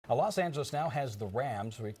Los Angeles now has the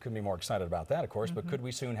Rams. We couldn't be more excited about that, of course, but could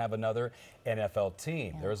we soon have another NFL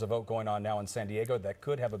team? There is a vote going on now in San Diego that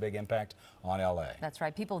could have a big impact on LA. That's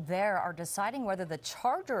right. People there are deciding whether the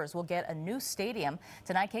Chargers will get a new stadium.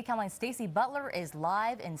 Tonight, KCAL 9's Stacey Butler is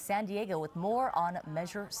live in San Diego with more on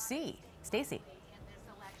Measure C. Stacey.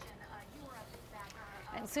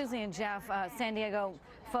 And Susie and Jeff, San Diego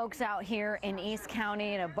folks out here in East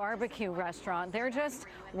County at a barbecue restaurant, they're just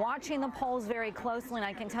watching the polls very closely, and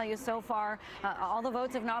I can tell you so far all the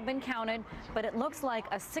votes have not been counted, but it looks like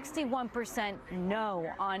a 61% no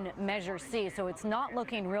on Measure C, so it's not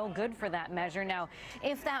looking real good for that measure. Now,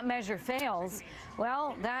 if that measure fails,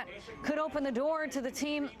 well, that could open the door to the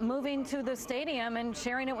team moving to the stadium and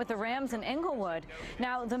sharing it with the Rams in Inglewood.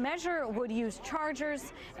 Now, the measure would use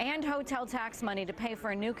Chargers and hotel tax money to pay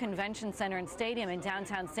for a new convention center and stadium in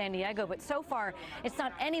downtown San Diego, but so far it's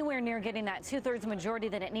not anywhere near getting that 2/3 majority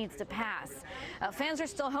that it needs to pass. Fans are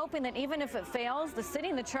still hoping that even if it fails, the city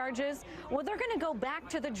and the Chargers, well, they're going to go back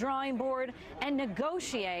to the drawing board and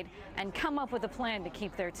negotiate and come up with a plan to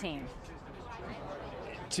keep their team.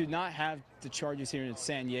 To not have the Chargers here in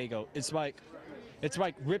San Diego, it's like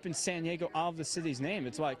ripping San Diego out of the city's name.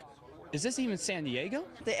 It's like, is this even San Diego?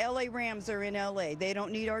 The LA Rams are in LA. They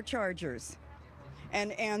don't need our Chargers.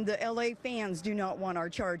 And the LA fans do not want our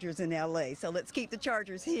Chargers in LA. So let's keep the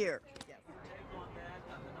Chargers here.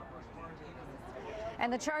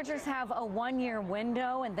 And the Chargers have a one-year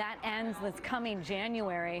window, and that ends this coming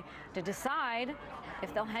January, to decide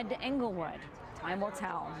if they'll head to Inglewood. Time will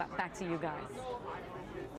tell. Back to you guys.